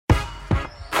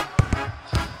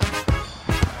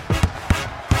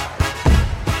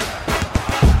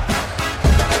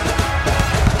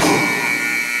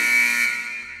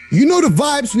You know the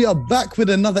vibes. We are back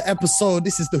with another episode.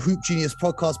 This is the Hoop Genius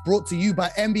podcast brought to you by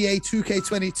NBA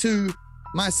 2K22.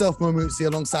 Myself, Momutsi,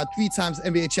 alongside three times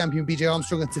NBA champion BJ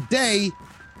Armstrong. And today,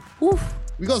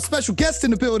 we got a special guest in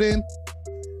the building.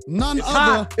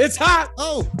 It's hot.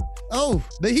 Oh,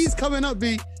 the heat's coming up,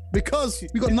 B, because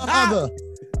we got other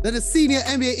than a senior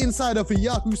NBA insider for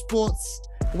Yahoo Sports,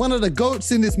 one of the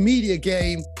GOATs in this media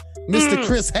game, Mr.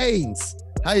 Chris Haynes.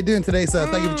 How you doing today, sir?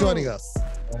 Thank you for joining us.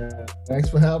 Thanks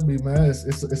for having me, man.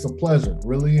 It's a pleasure. It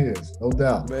really is, no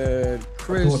doubt. Man,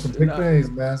 Chris. I'm doing some big things,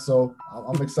 man. So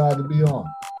I'm excited to be on.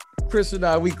 Chris and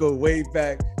I, we go way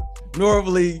back.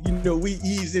 Normally, we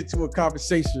ease into a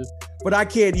conversation, but I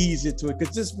can't ease into it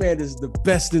because this man is the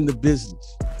best in the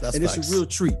business. It's a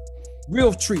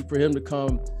real treat for him to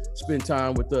come spend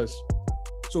time with us.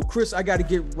 So, Chris, I got to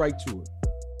get right to it.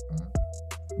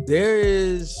 There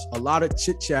is a lot of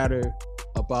chit chatter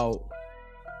about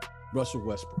Russell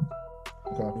Westbrook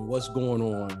and what's going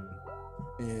on.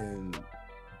 And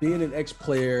being an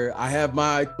ex-player, I have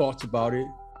my thoughts about it,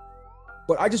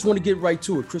 but I just want to get right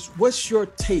to it. Chris, what's your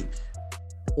take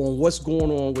on what's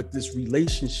going on with this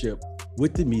relationship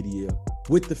with the media,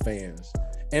 with the fans,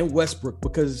 and Westbrook?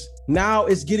 Because now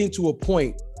it's getting to a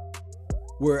point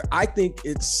where I think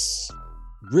it's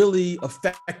really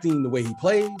affecting the way he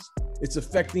plays. It's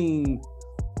affecting,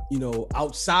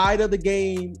 outside of the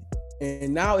game.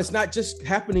 And now it's not just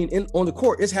happening on the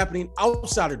court, it's happening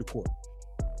outside of the court.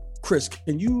 Chris,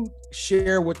 can you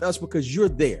share with us, because you're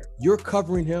there, you're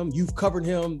covering him, you've covered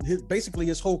him basically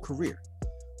his whole career.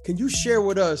 Can you share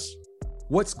with us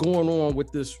what's going on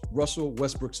with this Russell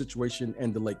Westbrook situation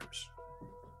and the Lakers?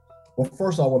 Well,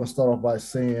 first I want to start off by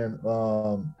saying,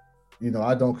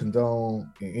 I don't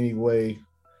condone in any way,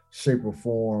 shape, or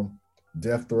form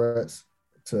death threats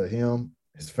to him,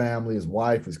 his family, his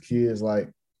wife, his kids. Like,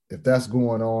 if that's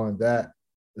going on, that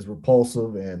is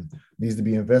repulsive and needs to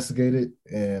be investigated,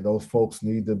 and those folks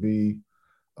need to be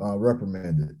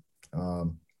reprimanded.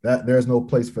 That there's no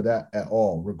place for that at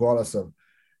all, regardless of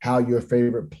how your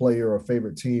favorite player or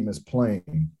favorite team is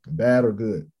playing, bad or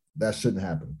good. That shouldn't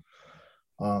happen.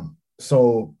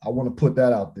 So I want to put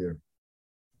that out there.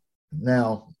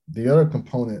 Now, the other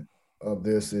component of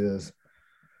this is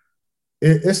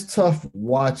it's tough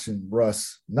watching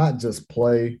Russ not just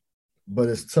play, but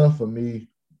it's tough for me.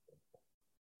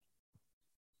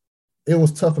 It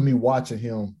was tough for me watching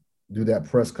him do that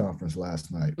press conference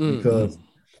last night because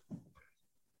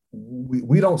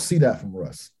we don't see that from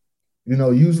Russ.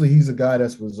 Usually he's a guy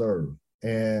that's reserved,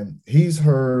 and he's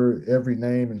heard every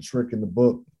name and trick in the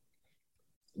book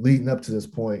leading up to this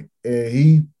point, and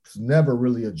he's never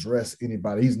really addressed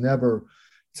anybody. He's never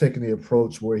taken the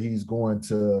approach where he's going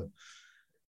to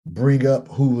bring up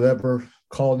whoever,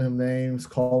 calling him names,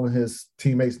 calling his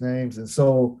teammates names. And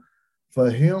so for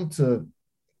him to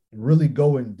really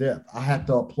go in depth, I have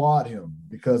to applaud him,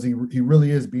 because he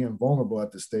really is being vulnerable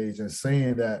at this stage and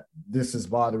saying that this is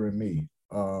bothering me.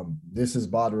 This is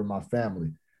bothering my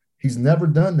family. He's never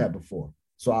done that before.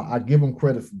 So I give him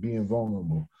credit for being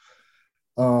vulnerable.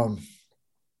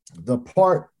 The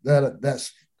part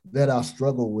that I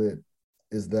struggle with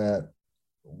is that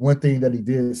one thing that he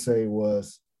did say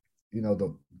was,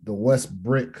 the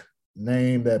Westbrook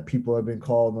name that people have been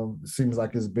calling him, it seems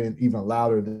like it's been even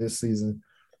louder this season.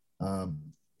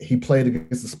 He played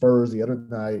against the Spurs the other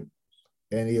night,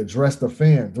 and he addressed a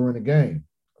fan during the game,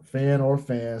 a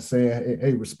fan saying,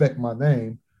 hey, respect my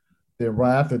name. Then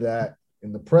right after that,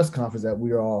 in the press conference that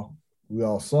we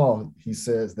all saw, he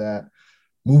says that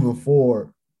moving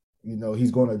forward,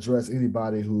 he's going to address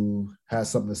anybody who has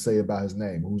something to say about his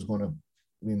name, who's going to,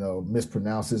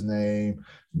 mispronounce his name,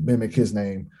 mimic his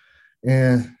name.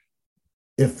 And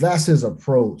if that's his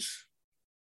approach,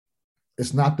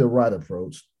 it's not the right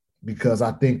approach, because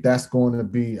I think that's going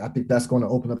to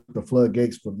open up the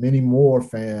floodgates for many more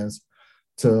fans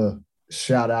to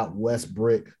shout out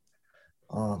Westbrook.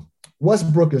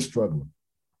 Westbrook is struggling.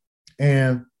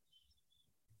 And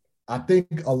I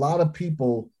think a lot of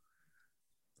people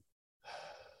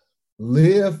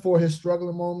live for his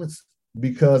struggling moments,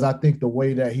 because I think the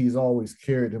way that he's always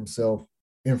carried himself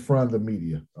in front of the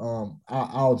media.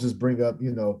 I'll just bring up,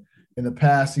 in the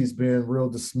past, he's been real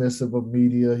dismissive of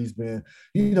media. He's been,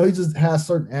 he just has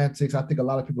certain antics. I think a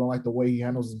lot of people don't like the way he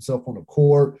handles himself on the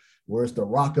court, where it's the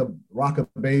rock a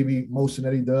baby motion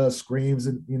that he does, screams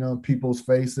in, people's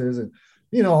faces, and,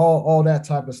 all that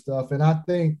type of stuff. And I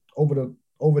think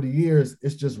over the years,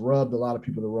 it's just rubbed a lot of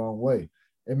people the wrong way,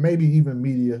 and maybe even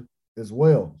media as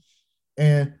well.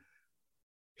 And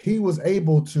he was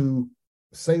able to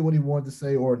say what he wanted to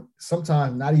say, or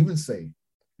sometimes not even say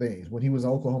things. When he was in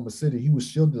Oklahoma City, he was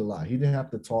shielded a lot. He didn't have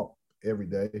to talk every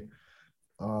day.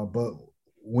 But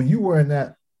when you were in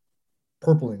that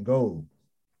purple and gold,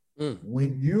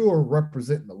 when you are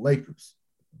representing the Lakers,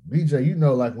 BJ, you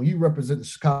know, like when you represent the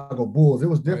Chicago Bulls, it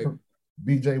was different.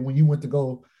 Right. BJ, when you went to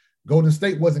go, Golden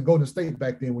State wasn't Golden State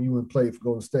back then when you went and played for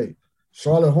Golden State.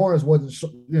 Charlotte Hornets wasn't,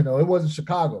 you know, it wasn't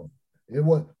Chicago. It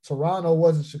was Toronto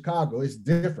wasn't Chicago. It's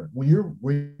different. When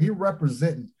you're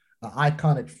representing an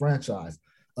iconic franchise,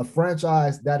 a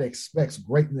franchise that expects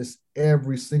greatness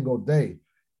every single day,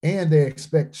 and they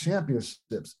expect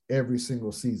championships every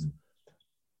single season.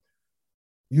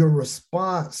 Your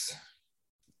response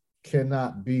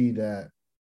cannot be that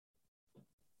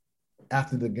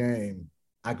after the game,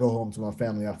 I go home to my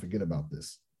family, I forget about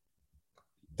this.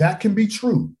 That can be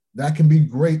true. That can be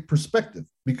great perspective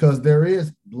because there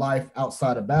is life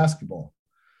outside of basketball.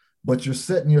 But you're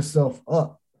setting yourself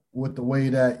up with the way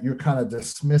that you're kind of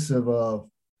dismissive of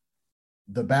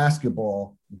the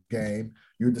basketball game.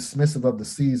 You're dismissive of the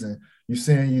season. You're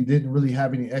saying you didn't really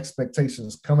have any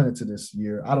expectations coming into this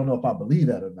year. I don't know if I believe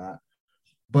that or not.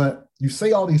 But you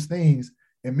say all these things,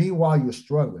 and meanwhile, you're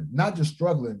struggling. Not just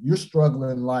struggling, you're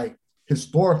struggling like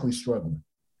historically struggling.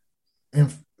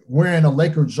 And wearing a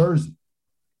Laker jersey,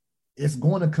 it's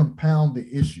going to compound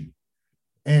the issue.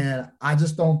 And I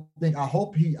just don't think, I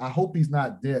hope he's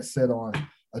not dead set on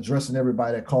addressing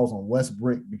everybody that calls on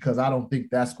Westbrook, because I don't think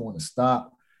that's going to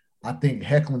stop. I think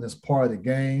heckling is part of the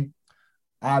game.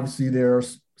 Obviously,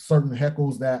 there's certain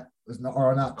heckles that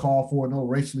are not called for, no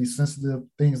racially sensitive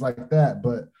things like that.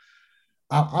 But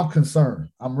I'm concerned.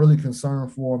 I'm really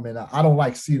concerned for him. And I don't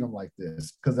like seeing him like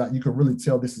this because you can really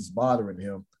tell this is bothering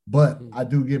him. But I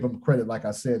do give him credit, like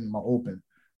I said in my open.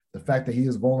 The fact that he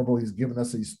is vulnerable, he's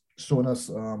showing us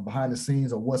behind the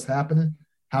scenes of what's happening,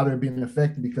 how they're being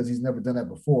affected, because he's never done that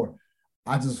before.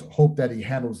 I just hope that he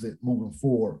handles it moving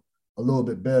forward a little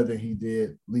bit better than he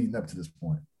did leading up to this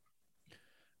point.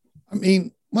 I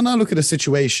mean, when I look at a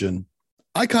situation,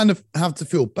 I kind of have to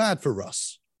feel bad for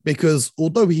Russ because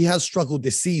although he has struggled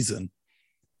this season,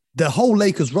 the whole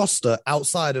Lakers roster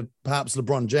outside of perhaps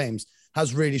LeBron James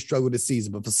has really struggled this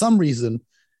season. But for some reason,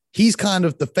 he's kind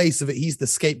of the face of it. He's the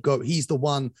scapegoat. He's the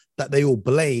one that they all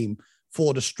blame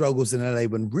for the struggles in LA,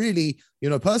 when really, you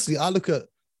know, personally, I look at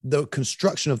the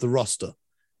construction of the roster.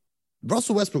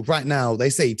 Russell Westbrook right now, they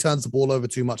say he turns the ball over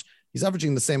too much. He's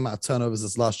averaging the same amount of turnovers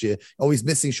as last year. Oh, he's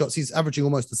missing shots. He's averaging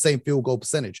almost the same field goal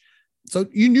percentage. So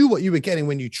you knew what you were getting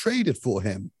when you traded for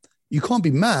him. You can't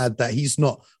be mad that he's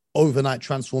not overnight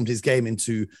transformed his game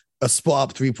into a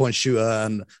spot-up three-point shooter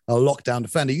and a lockdown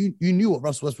defender. You knew what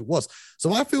Russell Westbrook was.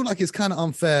 So I feel like it's kind of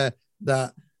unfair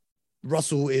that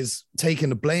Russell is taking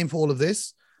the blame for all of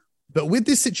this. But with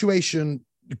this situation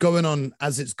going on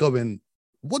as it's going,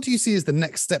 what do you see as the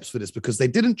next steps for this? Because they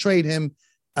didn't trade him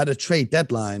at a trade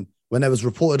deadline when there was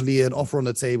reportedly an offer on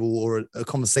the table or a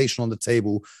conversation on the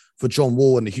table for John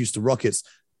Wall and the Houston Rockets.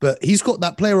 But he's got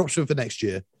that player option for next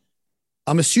year.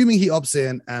 I'm assuming he opts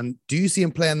in. And do you see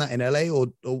him playing that in LA,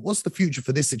 or what's the future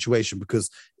for this situation?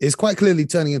 Because it's quite clearly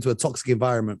turning into a toxic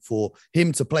environment for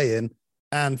him to play in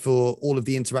and for all of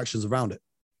the interactions around it.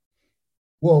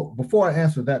 Well, before I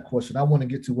answer that question, I want to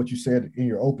get to what you said in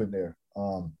your open there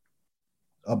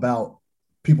about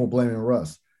people blaming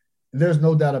Russ. There's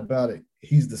no doubt about it.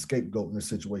 He's the scapegoat in this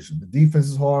situation. The defense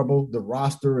is horrible. The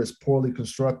roster is poorly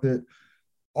constructed.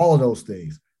 All of those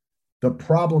things. The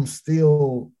problem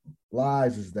still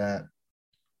lies is that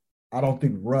I don't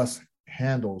think Russ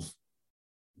handles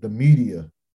the media.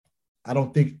 I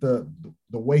don't think the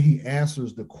way he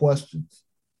answers the questions,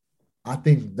 I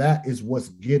think that is what's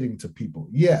getting to people.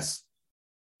 Yes,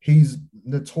 he's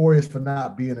notorious for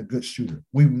not being a good shooter.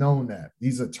 We've known that.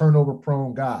 He's a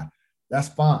turnover-prone guy. That's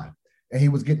fine. And he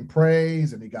was getting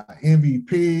praise, and he got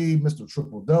MVP, Mr.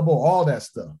 Triple-Double, all that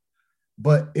stuff.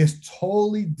 But it's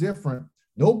totally different.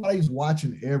 Nobody's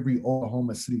watching every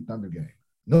Oklahoma City Thunder game.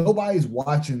 Nobody's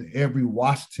watching every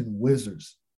Washington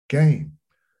Wizards game.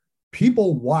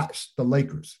 People watch the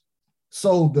Lakers.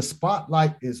 So the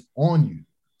spotlight is on you.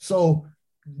 So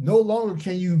no longer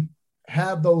can you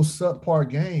have those subpar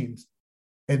games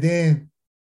and then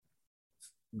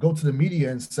go to the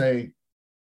media and say,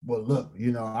 well, look,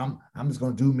 you know, I'm just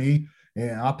going to do me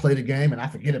and I'll play the game and I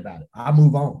forget about it. I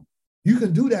move on. You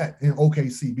can do that in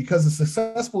OKC because a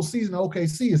successful season in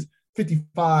OKC is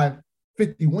 55,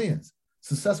 50 wins.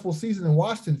 Successful season in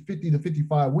Washington, 50 to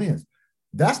 55 wins.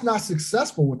 That's not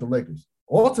successful with the Lakers.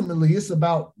 Ultimately, it's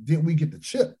about, did we get the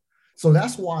chip? So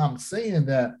that's why I'm saying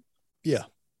that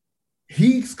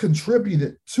he's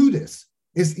contributed to this.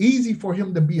 It's easy for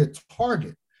him to be a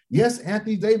target. Yes,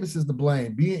 Anthony Davis is to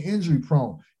blame, being injury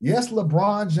prone. Yes,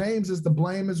 LeBron James is to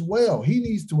blame as well. He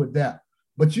needs to adapt.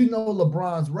 But you know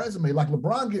LeBron's resume. Like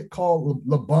LeBron get called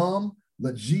LeBum,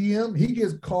 the GM. He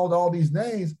gets called all these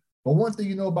names. But one thing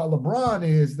you know about LeBron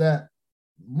is that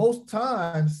most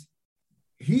times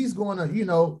he's going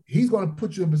to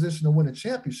put you in position to win a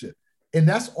championship. And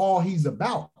that's all he's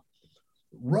about.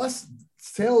 Russ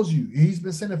tells you, he's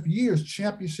been saying it for years,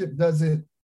 championship doesn't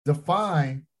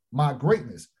define my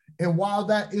greatness. And while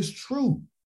that is true,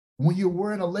 when you're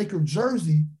wearing a Laker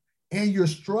jersey and you're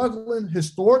struggling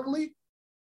historically,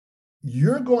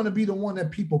 you're going to be the one that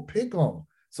people pick on.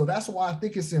 So that's why I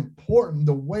think it's important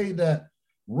the way that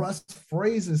Russ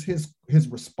phrases his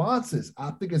responses.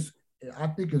 I think it's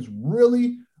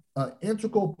really an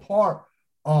integral part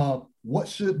of what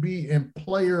should be in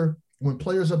when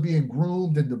players are being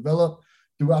groomed and developed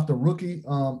throughout the rookie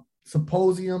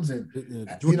symposiums and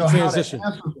transition.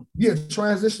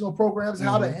 Transitional programs,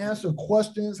 how to answer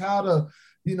questions, how to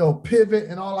pivot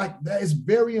and all like that is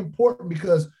very important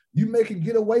because you can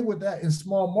get away with that in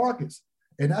small markets.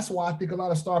 And that's why I think a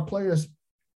lot of star players,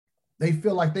 they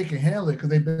feel like they can handle it because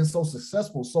they've been so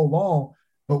successful so long.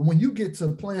 But when you get to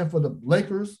playing for the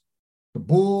Lakers, the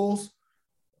Bulls,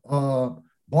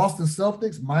 Boston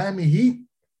Celtics, Miami Heat,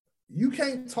 you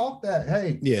can't talk that,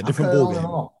 hey, different ball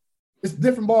game. It's a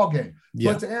different ball game.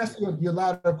 Yeah. But to answer your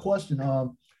latter question,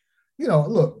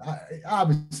 look,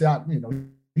 obviously,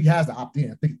 he has to opt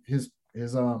in. I think his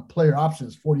player option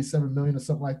is $47 million or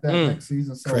something like that next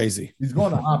season. So crazy. He's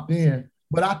going to opt in.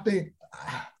 But I think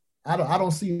I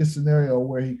don't see a scenario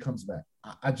where he comes back.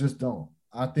 I just don't.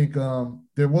 I think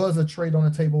there was a trade on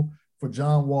the table for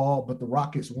John Wall, but the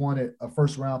Rockets wanted a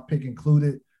first-round pick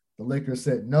included. The Lakers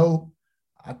said no.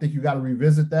 I think you got to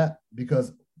revisit that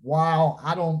because while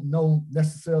I don't know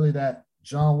necessarily that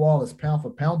John Wall is pound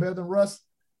for pound better than Russ,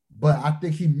 but I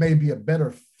think he may be a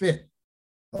better fit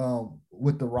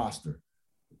with the roster.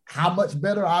 How much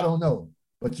better, I don't know,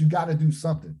 but you got to do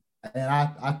something. And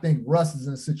I think Russ is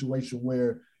in a situation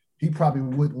where he probably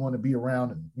wouldn't want to be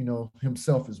around,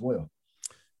 himself as well.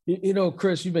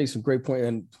 Chris, you made some great point.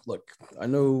 And look, I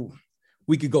know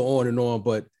we could go on and on,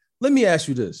 but let me ask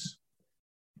you this.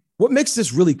 What makes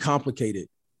this really complicated,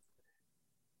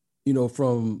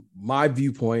 from my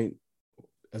viewpoint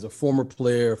as a former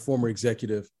player, former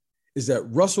executive, is that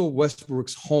Russell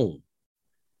Westbrook's home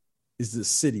is the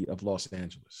city of Los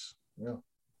Angeles. Yeah.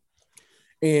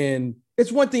 And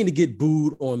it's one thing to get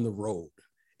booed on the road.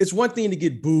 It's one thing to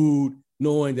get booed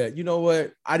knowing that, you know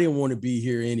what, I didn't want to be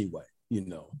here anyway.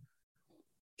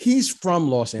 He's from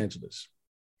Los Angeles.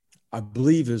 I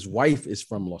believe his wife is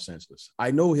from Los Angeles. I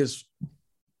know his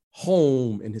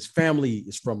home and his family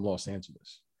is from Los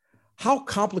Angeles. How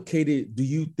complicated do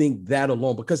you think that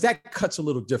alone? Because that cuts a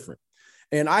little different.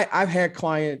 And I've had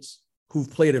clients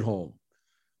who've played at home.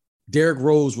 Derrick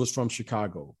Rose was from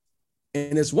Chicago.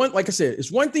 And it's one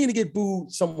thing to get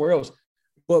booed somewhere else.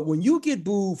 But when you get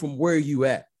booed from where you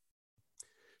at,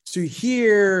 to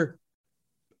hear,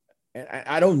 and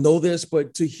I don't know this,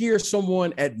 but to hear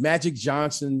someone at Magic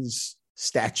Johnson's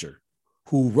stature,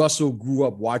 who Russell grew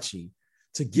up watching,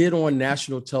 to get on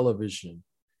national television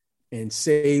and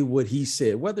say what he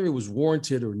said, whether it was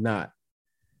warranted or not,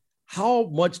 how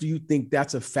much do you think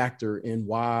that's a factor in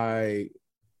why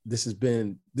this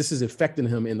is affecting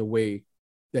him in the way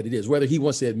that it is, whether he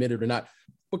wants to admit it or not?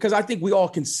 Because I think we all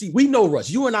can see, we know Russ.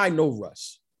 You and I know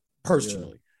Russ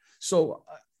personally. Yeah. So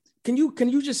can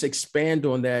you just expand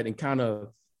on that and kind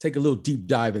of take a little deep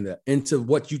dive into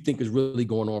what you think is really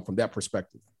going on from that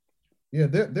perspective? Yeah,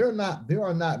 there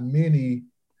are not many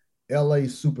LA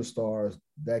superstars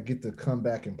that get to come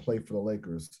back and play for the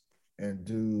Lakers and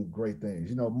do great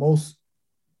things. Most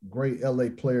great LA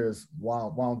players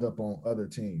wound up on other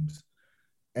teams.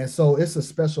 And so it's a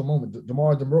special moment.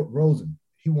 DeMar DeRozan,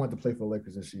 he wanted to play for the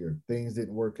Lakers this year. Things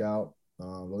didn't work out. The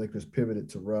Lakers pivoted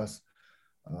to Russ.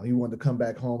 He wanted to come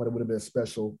back home, and it would have been a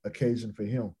special occasion for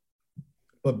him.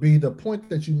 But B, the point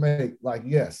that you make, like,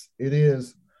 yes, it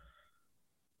is.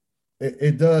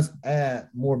 It does add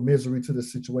more misery to the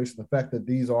situation. The fact that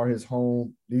these are his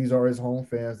home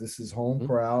fans, this is home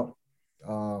crowd.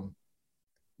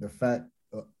 But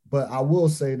I will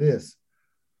say this,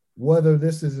 whether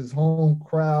this is his home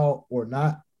crowd or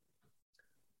not,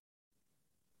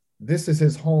 this is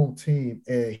his home team.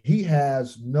 And he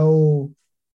has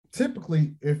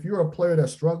typically, if you're a player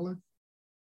that's struggling,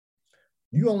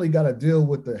 you only got to deal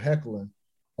with the heckling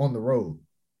on the road.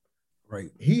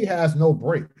 Right. He has no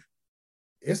break.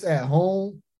 It's at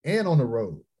home and on the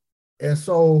road. And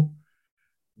so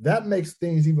that makes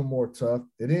things even more tough.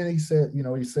 And then he said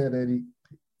that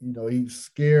he's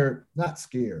scared, not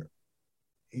scared.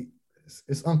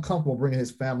 It's uncomfortable bringing his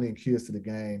family and kids to the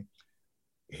game.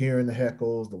 hearing the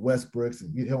heckles, the Westbrooks,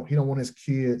 and he don't want his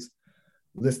kids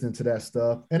listening to that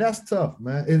stuff. And that's tough,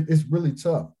 man. It's really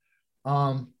tough.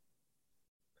 And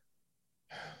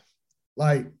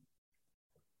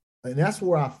that's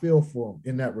where I feel for him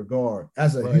in that regard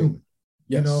as a human.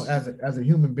 Yes. You know, as a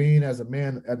human being, as a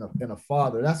man and a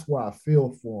father, that's where I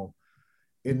feel for him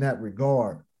in that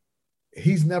regard.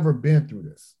 He's never been through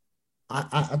this.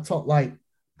 I talk like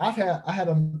I had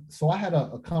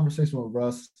a conversation with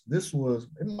Russ.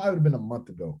 It might have been a month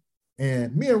ago.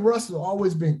 And me and Russ have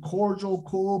always been cordial,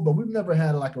 cool, but we've never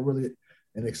had like an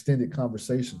extended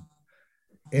conversation.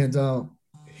 And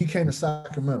he came to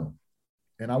Sacramento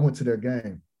and I went to their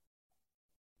game.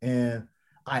 And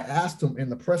I asked him in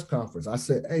the press conference, I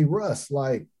said, hey, Russ,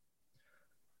 like,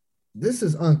 this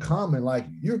is uncommon. Like,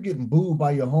 you're getting booed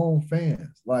by your home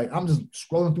fans. Like, I'm just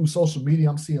scrolling through social media.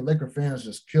 I'm seeing Laker fans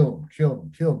just kill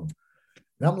them.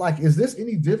 And I'm like, is this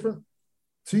any different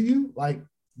to you? Like,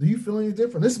 do you feel any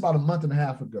different? This is about a month and a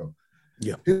half ago.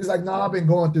 Yeah. He was like, I've been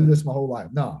going through this my whole life.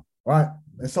 All right.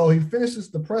 And so he finishes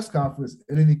the press conference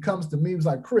and then he comes to me. He was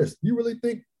like, Chris, you really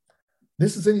think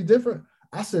this is any different?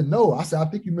 I said, no. I said, I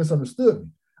think you misunderstood me.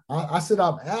 I said,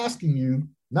 I'm asking you,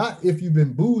 not if you've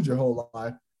been booed your whole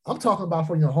life. I'm talking about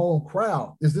for your home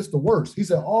crowd. Is this the worst? He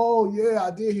said, oh, yeah,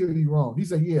 I did hear you wrong. He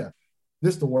said, yeah,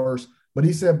 this the worst. But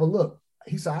he said, but look,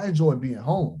 he said, I enjoy being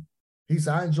home. He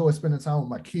said, I enjoy spending time with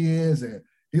my kids. And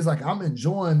he's like, I'm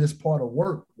enjoying this part of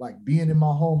work, like being in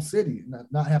my home city,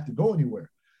 not have to go anywhere.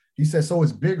 He said, so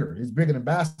it's bigger. It's bigger than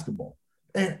basketball.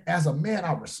 And as a man,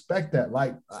 I respect that.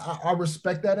 Like, I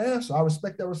respect that answer. I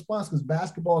respect that response because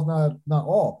basketball is not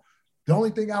all. The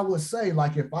only thing I would say,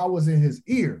 like if I was in his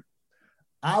ear,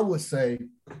 I would say,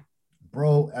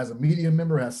 bro, as a media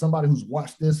member, as somebody who's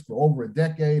watched this for over a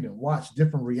decade and watched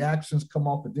different reactions come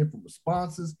off of different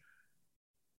responses,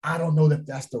 I don't know that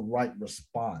that's the right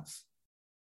response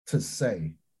to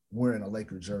say wearing a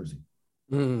Laker jersey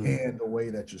and the way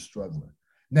that you're struggling.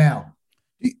 Now,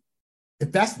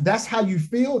 if that's how you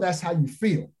feel, that's how you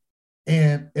feel.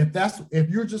 And if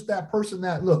you're just that person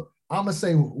that, look, I'm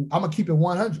gonna keep it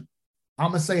 100. I'm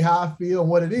gonna say how I feel and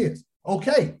what it is.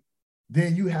 Okay,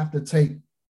 then you have to take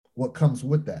what comes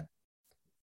with that.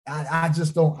 I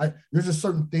just don't. There's just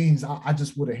certain things I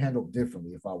just would have handled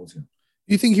differently if I was him.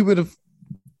 You think he would have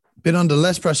been under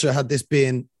less pressure had this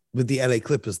been with the LA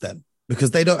Clippers then? Because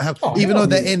they don't have, even though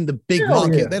they're in the big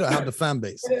market, they don't have the fan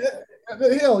base.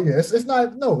 Hell yeah. It's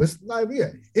not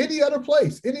any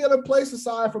other place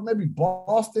aside from maybe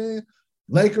Boston,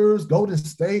 Lakers, Golden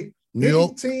State, New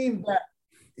York team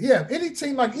any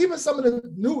team, like even some of the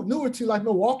newer teams like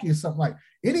Milwaukee or something, like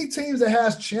any teams that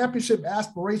has championship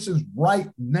aspirations right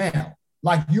now,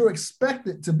 like you're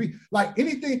expected to be like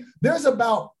anything. There's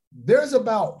about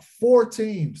 4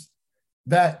 teams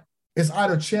that is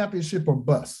either championship or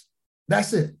bust.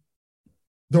 That's it.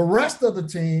 The rest of the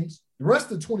teams, the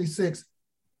rest of 26,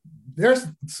 their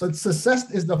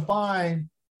success is defined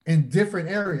in different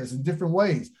areas, in different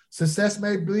ways. Success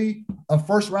may be a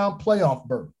first-round playoff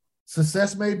berth.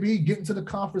 Success may be getting to the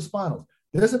conference finals.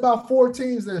 There's about 4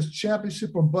 teams that is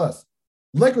championship or bust.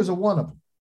 Lakers are one of them.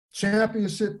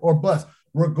 Championship or bust.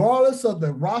 Regardless of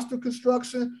the roster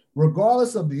construction,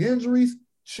 regardless of the injuries,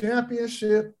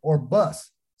 championship or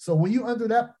bust. So when you under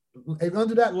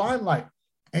that limelight,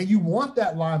 and you want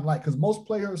that limelight because most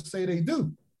players say they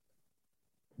do,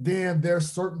 then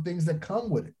there's certain things that come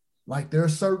with it. Like there are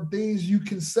certain things you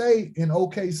can say in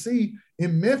OKC,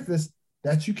 in Memphis,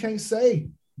 that you can't say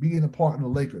being a part of the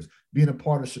Lakers, being a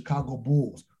part of Chicago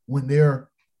Bulls when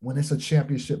it's a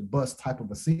championship bust type of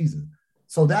a season.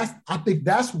 So I think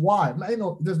that's why,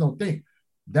 there's no thing.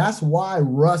 That's why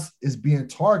Russ is being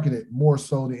targeted more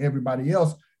so than everybody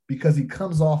else, because he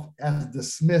comes off as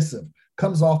dismissive,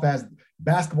 comes off as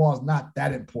basketball is not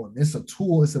that important. It's a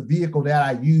tool, it's a vehicle that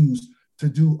I use to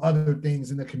do other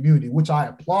things in the community, which I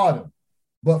applaud him.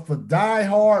 But for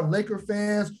diehard Laker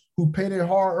fans who pay their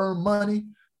hard-earned money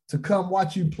to come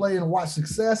watch you play and watch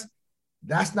success,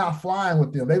 that's not flying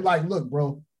with them. They like, look,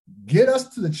 bro, get us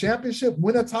to the championship,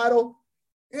 win a title,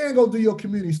 and go do your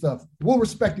community stuff. We'll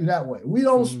respect you that way. We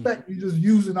don't respect you just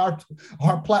using our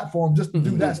platform just to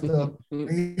do that stuff,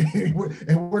 and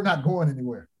we're not going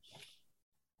anywhere.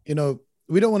 You know,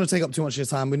 we don't want to take up too much of your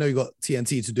time. We know you got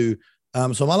TNT to do.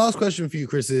 So my last question for you,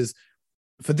 Chris, is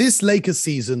for this Lakers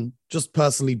season, just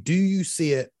personally, do you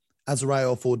see it as a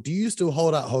write-off, or do you still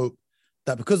hold out hope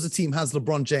that because the team has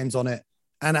LeBron James on it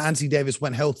and Anthony Davis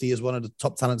went healthy as one of the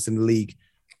top talents in the league,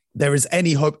 there is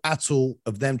any hope at all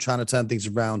of them trying to turn things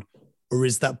around? Or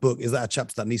is that a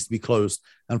chapter that needs to be closed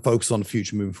and focus on the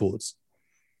future moving forwards?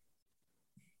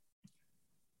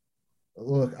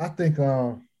 Look, I think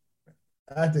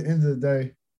at the end of the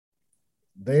day,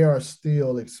 they are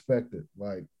still expected.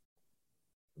 Like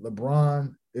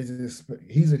LeBron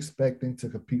he's expecting to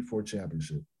compete for a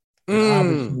championship.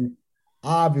 And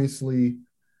obviously,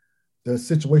 the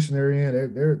situation they're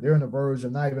in, they're on the verge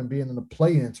of not even being in the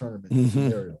play-in tournament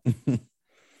scenario.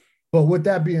 But with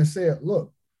that being said,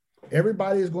 look,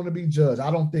 everybody is going to be judged.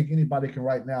 I don't think anybody can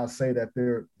right now say that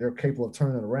they're capable of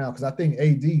turning it around, because I think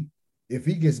AD, if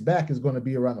he gets back, is going to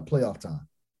be around the playoff time.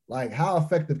 Like, how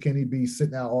effective can he be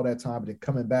sitting out all that time and then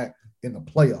coming back in the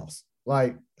playoffs?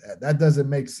 Like, that doesn't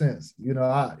make sense. You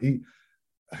know,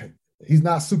 he's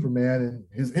not Superman, and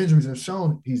his injuries have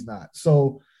shown he's not.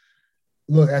 So,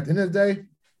 look, at the end of the day,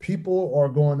 people are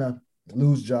going to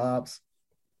lose jobs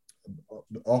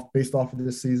based off of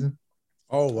this season.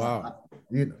 Oh wow!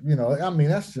 You know, I mean,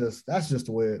 that's just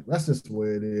the way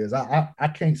it is. I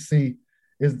can't see.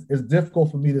 It's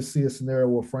difficult for me to see a scenario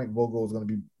where Frank Vogel is going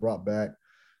to be brought back.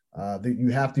 You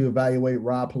have to evaluate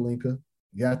Rob Pelinka.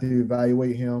 You have to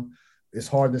evaluate him. It's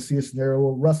hard to see a scenario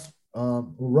where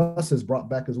Russ is brought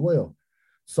back as well.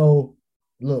 So,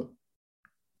 look,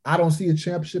 I don't see a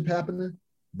championship happening,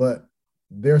 but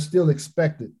they're still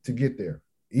expected to get there,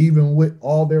 even with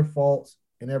all their faults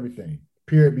and everything.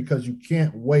 Period, because you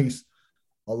can't waste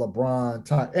a LeBron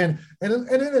time. And then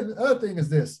the other thing is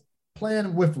this: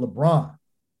 playing with LeBron,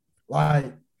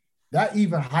 like, that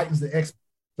even heightens the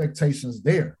expectations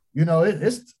there. You know,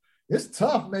 it's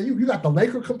tough, man. You got the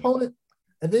Laker component,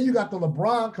 and then you got the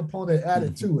LeBron component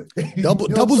added to it.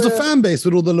 Doubles the fan base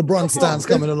with all the LeBron stands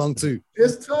coming along too.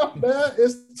 It's tough, man.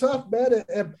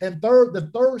 And the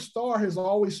third star has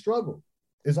always struggled.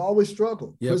 Yep.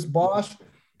 Chris Bosh,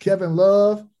 Kevin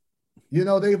Love. You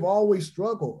know, they've always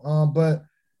struggled, but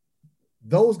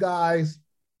those guys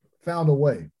found a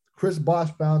way. Chris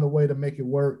Bosh found a way to make it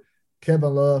work.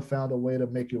 Kevin Love found a way to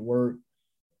make it work.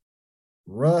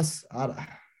 Russ, I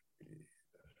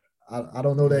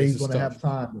don't know that he's going to have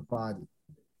time to find it.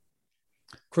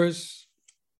 Chris,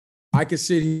 I could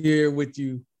sit here with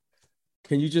you.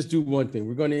 Can you just do one thing?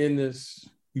 We're going to end this.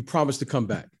 You promised to come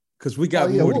back, because we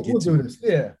got more to get to. Do this.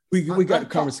 Yeah, we got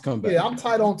comments to come back. Yeah, I'm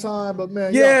tight on time, but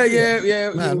man,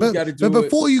 yeah. Man, but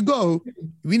before you go,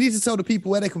 we need to tell the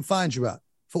people where they can find you at.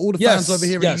 For all the fans over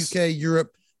here in the UK,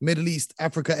 Europe, Middle East,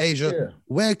 Africa, Asia,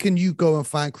 where can you go and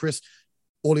find Chris?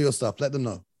 All of your stuff. Let them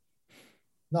know.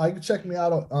 No, you can check me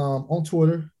out on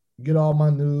Twitter. Get all my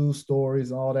news,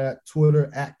 stories, all that. Twitter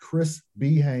at Chris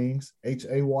B. Haynes,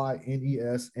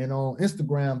 Haynes, and on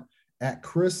Instagram at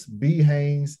Chris B.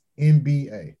 Haynes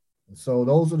NBA. And so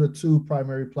those are the two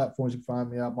primary platforms you can find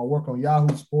me at. My work on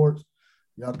Yahoo Sports.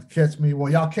 Y'all can catch me. Well,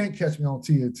 y'all can't catch me on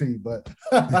TNT, but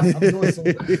I'm doing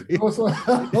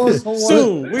some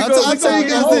soon.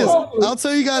 I'll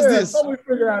tell you guys this. So we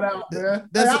figure that out, man.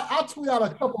 I'll tweet out a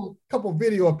couple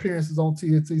video appearances on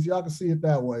TNT, so y'all can see it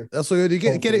that way. That's what you do.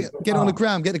 Get on the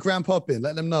gram. Get the gram popping.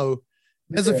 Let them know.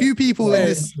 There's a few people in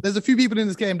this. There's a few people in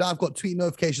this game that I've got tweet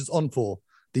notifications on for.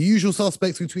 The usual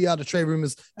suspects who tweet out the trade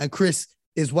rumors, and Chris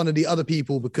is one of the other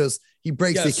people because he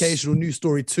breaks the occasional news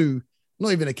story too.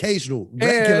 Not even occasional,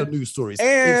 regular news stories.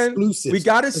 And exclusive. We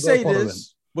got to say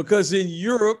this because in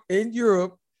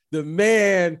Europe, the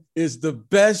man is the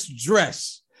best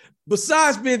dressed.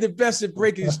 Besides being the best at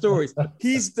breaking stories,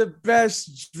 he's the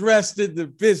best dressed in the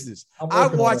business. I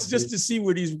watch just to see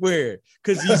what he's wearing,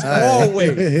 because he's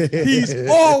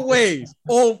always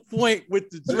on point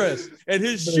with the dress. And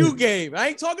his shoe game, I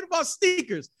ain't talking about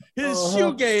sneakers. His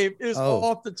shoe game is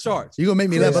off the charts. You're going to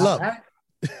make me level up.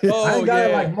 I ain't got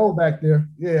it like Mo back there.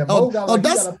 Yeah, Mo got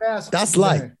a mask. That's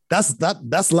like.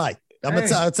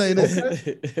 I'll tell you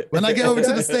this. When I get over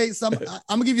to the States, I'm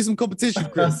gonna give you some competition,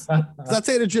 Chris. Because I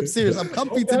take the drip serious. I'm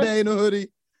comfy today in a hoodie,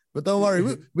 but don't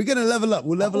worry, we're gonna level up.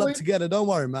 We'll level up together. Don't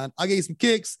worry, man. I'll get you some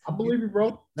kicks. I believe you,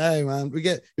 bro. Hey, man, we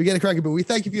get it cracking. But we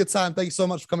thank you for your time. Thank you so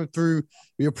much for coming through.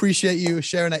 We appreciate you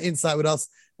sharing that insight with us,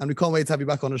 and we can't wait to have you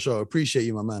back on the show. Appreciate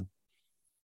you, my man.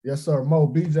 Yes, sir. Mo,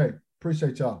 BJ.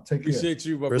 Appreciate y'all. Take care. Appreciate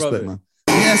you, my brother. Man.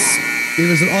 Yes, it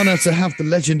was an honor to have the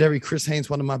legendary Chris Haynes,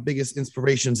 one of my biggest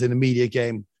inspirations in the media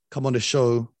game, come on the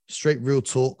show. Straight real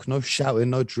talk, no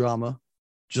shouting, no drama,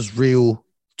 just real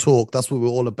talk. That's what we're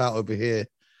all about over here.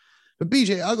 But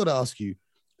BJ, I got to ask you,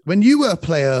 when you were a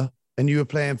player and you were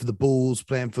playing for the Bulls,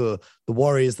 playing for the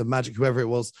Warriors, the Magic, whoever it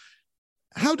was,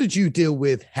 how did you deal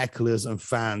with hecklers and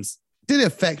fans? Did it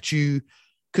affect you?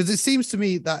 Because it seems to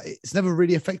me that it's never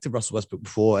really affected Russell Westbrook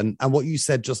before. And what you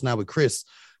said just now with Chris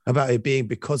about it being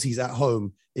because he's at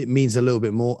home, it means a little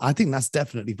bit more. I think that's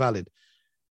definitely valid.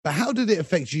 But how did it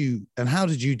affect you? And how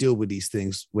did you deal with these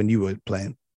things when you were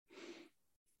playing?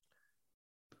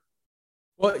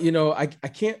 Well, I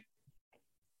can't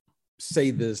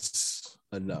say this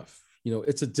enough.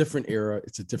 It's a different era.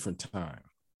 It's a different time,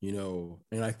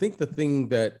 and I think the thing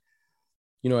that,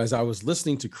 as I was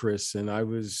listening to Chris and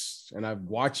I'm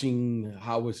watching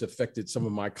how it's affected some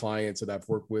of my clients that I've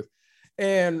worked with,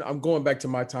 and I'm going back to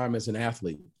my time as an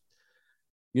athlete,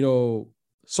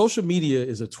 social media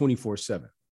is a 24/7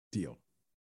 deal.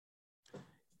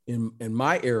 In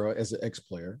my era as an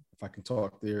ex-player, if I can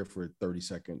talk there for 30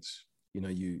 seconds,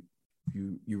 you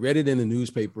read it in the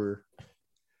newspaper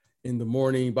in the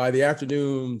morning. By the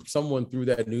afternoon, someone threw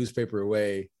that newspaper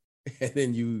away, and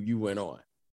then you went on.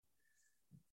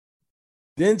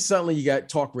 Then suddenly you got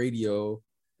talk radio,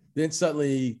 then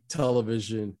suddenly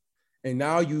television, and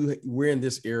now we're in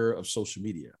this era of social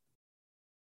media.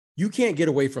 You can't get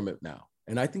away from it now,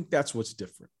 and I think that's what's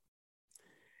different.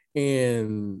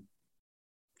 And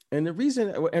the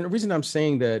reason I'm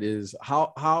saying that is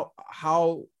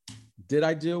how did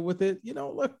I deal with it?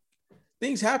 Look,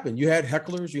 things happen. You had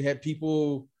hecklers, you had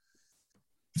people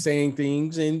saying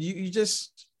things, and you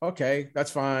just, okay,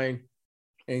 that's fine.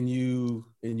 And you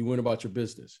went about your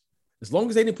business. As long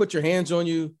as they didn't put your hands on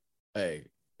you, hey,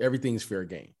 everything's fair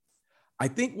game. I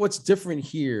think what's different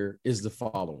here is the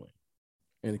following.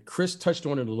 And Chris touched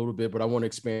on it a little bit, but I want to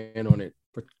expand on it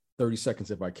for 30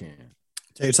 seconds if I can.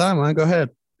 Take your time, man. Go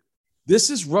ahead. This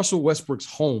is Russell Westbrook's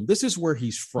home. This is where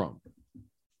he's from.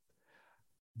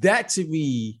 That to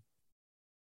me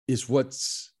is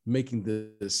what's making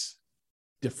this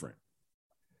different.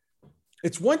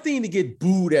 It's one thing to get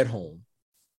booed at home,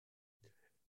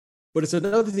 but it's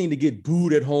another thing to get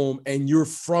booed at home and you're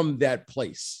from that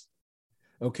place.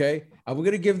 Okay? I'm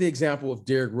going to give the example of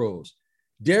Derrick Rose.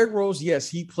 Derrick Rose, yes,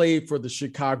 he played for the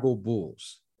Chicago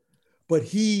Bulls, but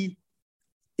he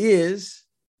is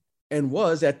and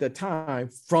was at the time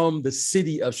from the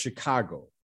city of Chicago.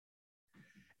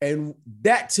 And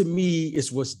that to me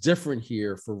is what's different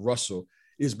here for Russell,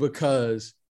 is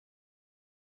because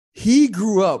he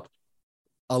grew up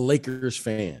a Lakers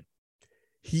fan.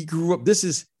 He grew up, this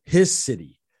is his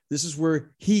city. This is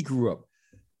where he grew up.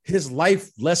 His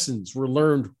life lessons were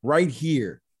learned right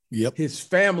here. Yep. His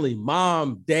family,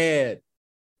 mom, dad,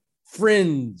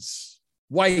 friends,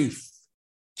 wife,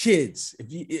 kids,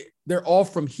 they're all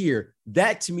from here.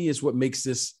 That to me is what makes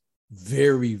this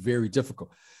very, very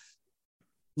difficult.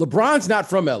 LeBron's not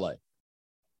from LA.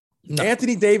 No.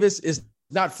 Anthony Davis is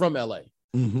not from LA.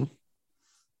 Mm-hmm.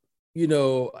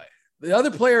 The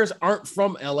other players aren't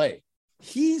from LA.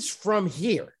 He's from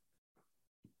here.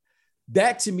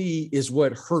 That to me is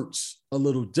what hurts a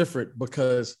little different,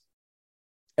 because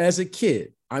as a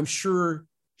kid, I'm sure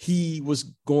he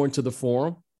was going to the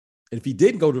Forum. And if he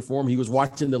didn't go to the Forum, he was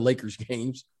watching the Lakers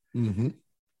games. Mm-hmm.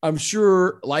 I'm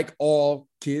sure, like all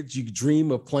kids, you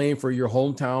dream of playing for your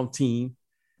hometown team.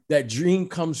 That dream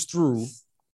comes true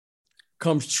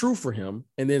for him.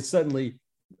 And then suddenly,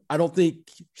 I don't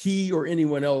think he or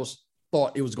anyone else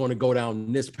thought it was going to go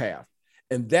down this path.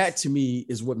 And that to me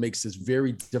is what makes this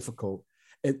very difficult.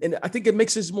 And I think it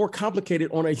makes this more complicated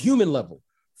on a human level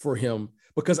for him,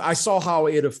 because I saw how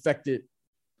it affected,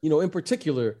 in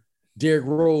particular, Derrick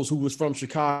Rose, who was from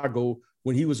Chicago,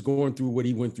 when he was going through what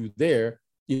he went through there.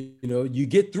 You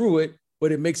get through it,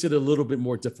 but it makes it a little bit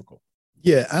more difficult.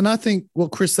 Yeah, and I think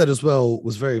what Chris said as well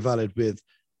was very valid. With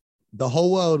the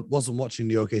whole world wasn't watching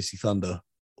the OKC Thunder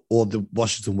or the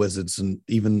Washington Wizards and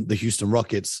even the Houston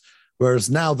Rockets, whereas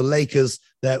now the Lakers,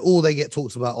 they get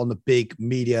talked about on the big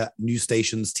media, news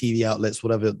stations, TV outlets,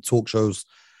 whatever, talk shows.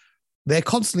 They're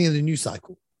constantly in the news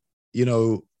cycle,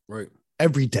 right?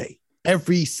 Every day.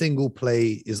 Every single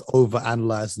play is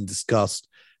overanalyzed and discussed,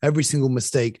 every single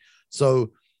mistake.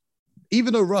 So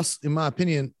even though Russ, in my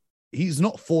opinion, he's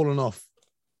not fallen off,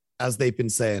 as they've been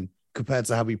saying, compared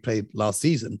to how he played last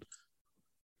season,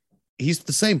 he's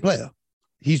the same player.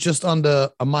 He's just under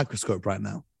a microscope right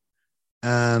now.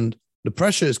 And the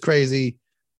pressure is crazy,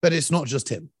 but it's not just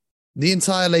him. The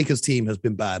entire Lakers team has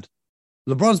been bad.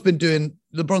 LeBron's been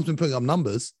putting up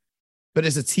numbers, but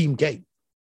it's a team game.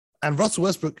 And Russell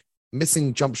Westbrook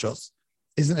missing jump shots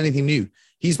isn't anything new.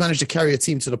 He's managed to carry a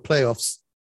team to the playoffs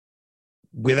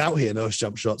without hitting those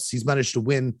jump shots. He's managed to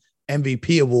win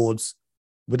MVP awards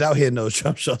without hitting those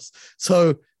jump shots.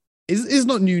 So it's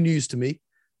not new news to me.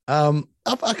 I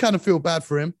kind of feel bad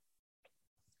for him,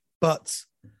 but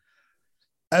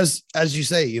as you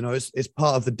say, it's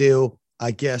part of the deal,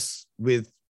 I guess,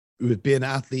 with being an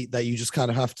athlete, that you just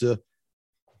kind of have to,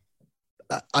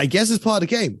 I guess it's part of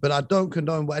the game, but I don't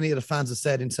condone what any of the fans have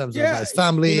said in terms of about his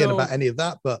family and about any of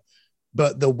that.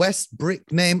 But the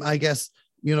Westbrook name, I guess,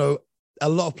 a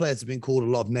lot of players have been called a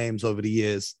lot of names over the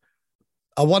years.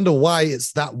 I wonder why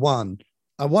it's that one.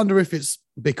 I wonder if it's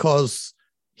because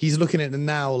he's looking at it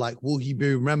now like, will he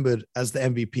be remembered as the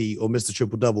MVP or Mr.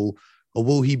 Triple Double, or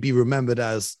will he be remembered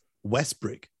as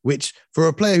Westbrook? Which, for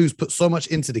a player who's put so much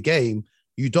into the game,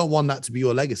 you don't want that to be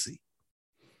your legacy.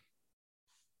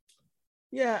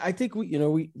 Yeah, I think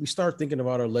we start thinking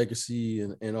about our legacy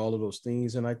and all of those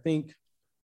things, and I think,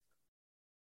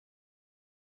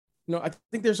 I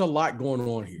think there's a lot going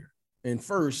on here. And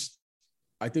first,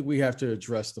 I think we have to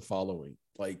address the following.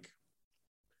 Like,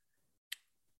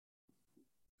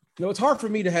 it's hard for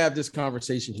me to have this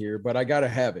conversation here, but I got to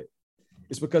have it.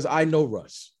 It's because I know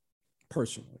Russ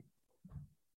personally.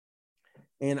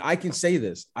 And I can say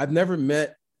this. I've never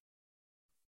met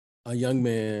a young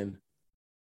man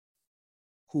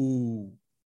who,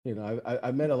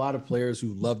 I met a lot of players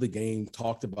who loved the game,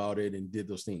 talked about it, and did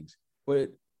those things.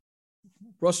 But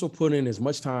Russell put in as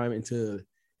much time into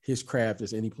his craft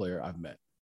as any player I've met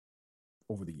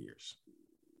over the years.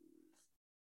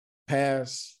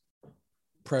 Past,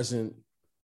 present,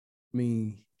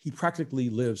 he practically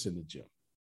lives in the gym.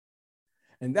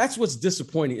 And that's what's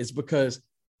disappointing, is because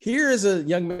here is a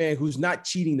young man who's not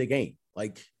cheating the game.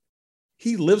 Like,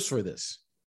 he lives for this.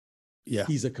 Yeah.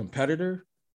 He's a competitor.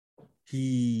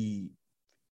 He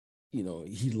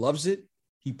loves it.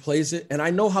 He plays it. And I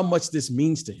know how much this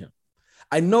means to him.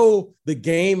 I know the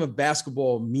game of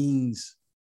basketball means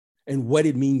and what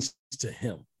it means to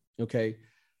him. Okay.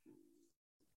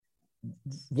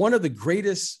 One of the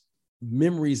greatest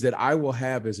memories that I will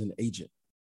have as an agent,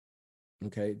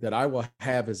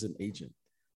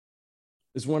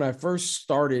 is when I first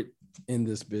started in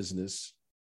this business.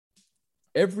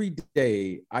 Every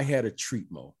day I had a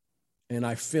treat, Mo, and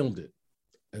I filmed it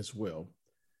as well.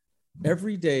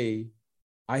 Every day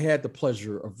I had the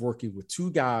pleasure of working with two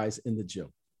guys in the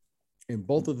gym, and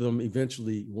both of them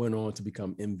eventually went on to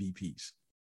become MVPs.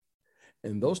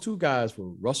 And those two guys were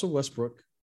Russell Westbrook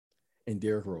and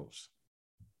Derrick Rose.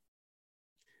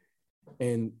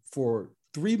 And for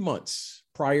 3 months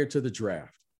prior to the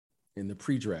draft, in the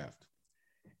pre-draft,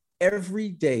 every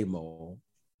day, Mo,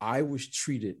 I was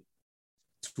treated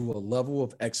to a level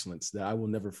of excellence that I will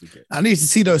never forget. I need to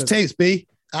see those tapes, B.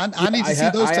 I need to see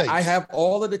those tapes. I have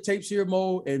all of the tapes here,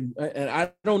 Mo, and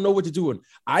I don't know what to do.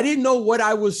 I didn't know what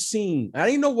I was seeing. I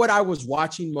didn't know what I was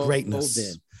watching, Mo, Greatness.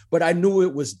 then, but I knew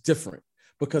it was different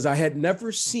because I had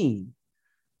never seen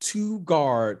two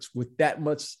guards with that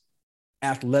much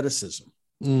athleticism.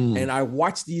 And I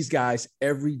watched these guys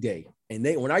every day. And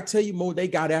when I tell you, Mo, they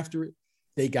got after it,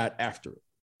 they got after it.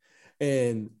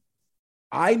 And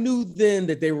I knew then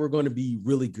that they were going to be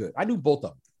really good. I knew both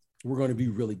of them were going to be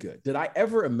really good. Did I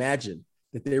ever imagine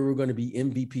that they were going to be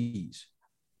MVPs?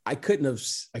 I couldn't have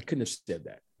said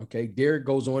that. Okay. Derrick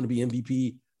goes on to be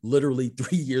MVP literally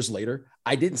 3 years later.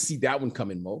 I didn't see that one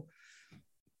coming, Mo.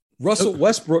 Russell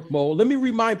Westbrook, Mo, let me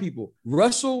remind people,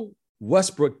 Russell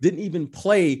Westbrook didn't even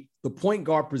play the point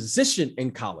guard position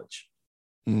in college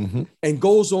and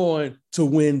goes on to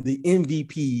win the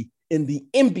MVP in the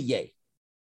NBA.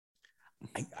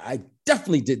 I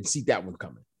definitely didn't see that one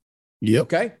coming. Yep.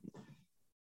 Okay.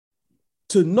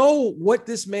 To know what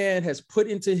this man has put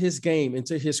into his game,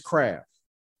 into his craft.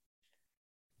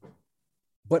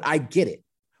 But I get it,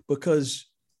 because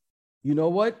you know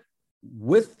what?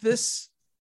 With this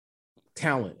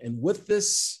talent and with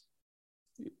this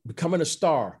becoming a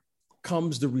star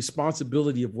comes the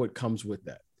responsibility of what comes with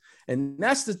that. And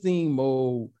that's the thing,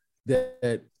 Mo,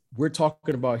 that we're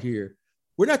talking about here.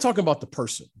 We're not talking about the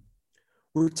person.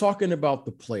 We're talking about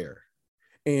the player.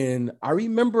 And I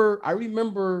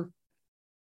remember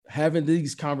having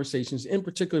these conversations, in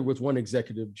particular with one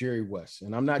executive, Jerry West.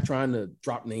 And I'm not trying to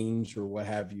drop names or what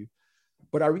have you,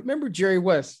 but I remember Jerry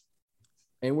West,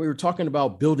 and we were talking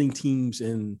about building teams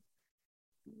in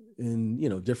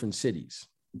different cities.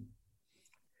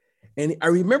 And I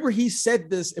remember he said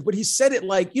this, but he said it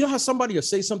like, you know how somebody will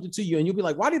say something to you and you'll be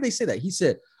like, why did they say that? He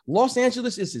said, Los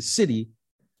Angeles is a city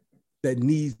that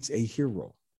needs a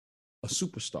hero, a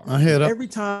superstar. I hear that. Every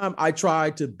time I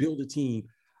tried to build a team,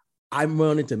 I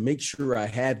wanted to make sure I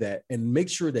had that and make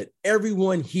sure that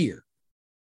everyone here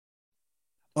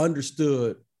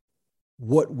understood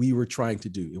what we were trying to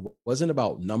do. It wasn't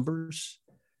about numbers.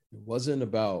 It wasn't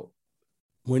about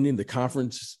winning the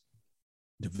conference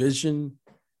division.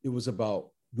 It was about,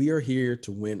 we are here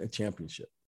to win a championship.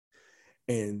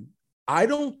 And I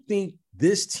don't think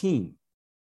this team,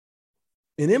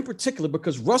 and in particular,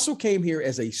 because Russell came here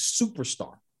as a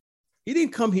superstar. He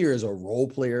didn't come here as a role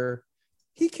player.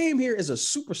 He came here as a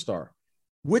superstar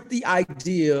with the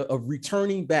idea of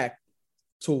returning back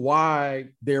to why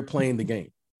they're playing the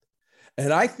game.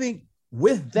 And I think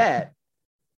with that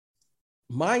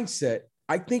mindset,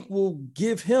 I think will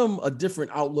give him a different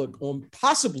outlook on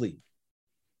possibly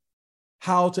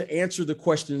how to answer the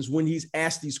questions when he's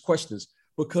asked these questions.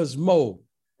 Because Mo,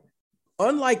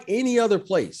 unlike any other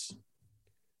place,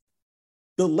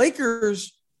 the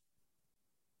Lakers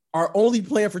are only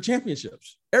playing for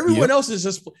championships. Everyone else is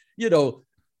just, you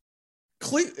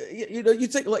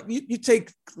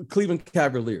take Cleveland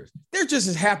Cavaliers. They're just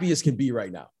as happy as can be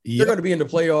right now. They're going to be in the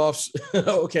playoffs.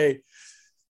 Okay.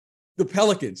 The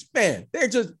Pelicans, man,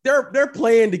 they're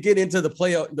playing to get into the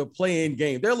play-in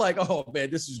game. They're like, oh man,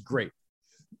 this is great.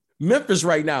 Memphis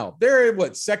right now, they're in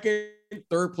what, second,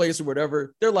 third place or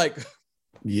whatever. They're like,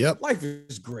 life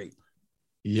is great.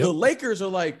 The Lakers are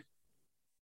like,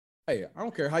 hey, I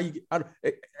don't care how you get.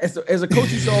 As a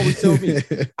coach used to always tell me,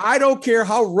 I don't care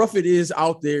how rough it is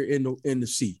out there in the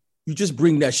sea. You just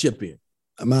bring that ship in.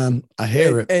 Man, I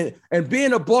hear it. And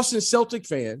being a Boston Celtic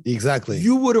fan, exactly,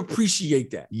 you would appreciate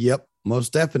that. Yep,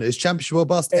 most definitely. It's championship or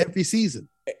bust every season.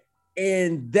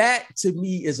 And that to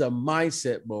me is a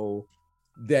mindset, Mo,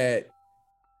 that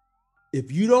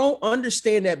if you don't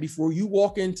understand that before you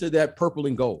walk into that purple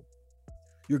and gold,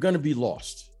 you're going to be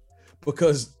lost.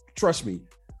 Because trust me,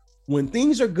 when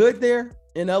things are good there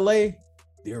in LA,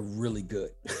 they're really good.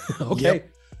 Okay.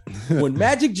 When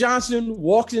Magic Johnson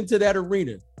walks into that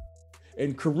arena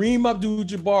and Kareem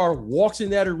Abdul-Jabbar walks in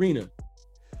that arena,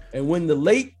 and when the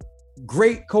late,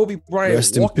 great Kobe Bryant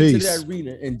walked into that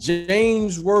arena, and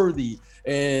James Worthy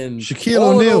and Shaquille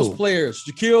all O'Neal, those players,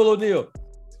 Shaquille O'Neal,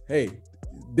 hey,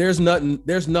 there's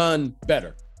none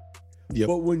better. Yep.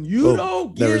 But when you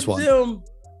don't give them,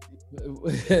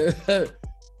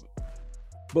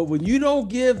 but when you don't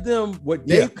give them what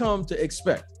they've come to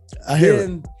expect,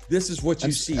 then this is what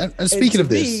you see. And speaking of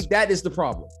this, that is the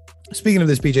problem. Speaking of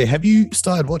this, BJ, have you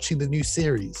started watching the new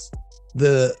series,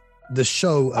 the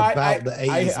show about the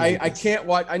 80s? I can't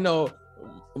watch. I know,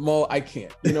 Mo, I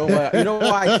can't. You know why? You know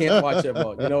why I can't watch it,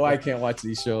 Mo? You know why I can't watch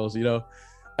these shows? You know,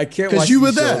 I can't watch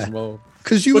these shows, Mo.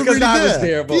 Because you were really I there. was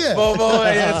there, Mo. Yeah. Mo,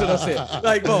 that's what I said.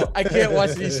 Like, Mo, I can't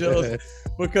watch these shows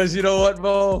because you know what,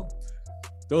 Mo?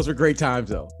 Those were great times,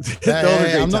 though.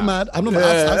 I'm not mad. I'm not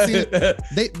mad. I've seen it.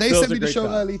 They sent me the show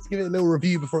early to give it a little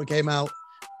review before it came out.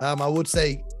 I would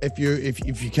say if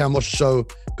you can watch the show,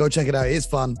 go check it out. It is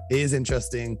fun. It is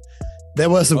interesting. There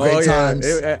were some great times.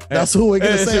 That's all we're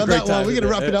going to say on that one. We're going to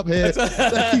wrap it up here.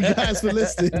 Thank you guys for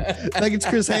listening. Thank you to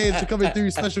Chris Haynes for coming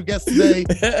through. Special guest today.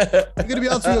 We're going to be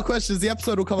answering your questions. The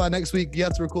episode will come out next week. You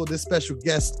have to record this special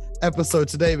guest episode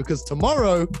today because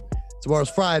tomorrow's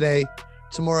Friday.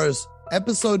 Tomorrow's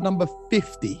episode number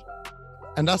 50.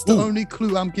 And that's the only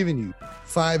clue I'm giving you.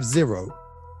 50.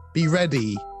 Be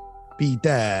ready, be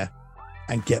there,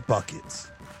 and get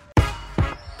buckets.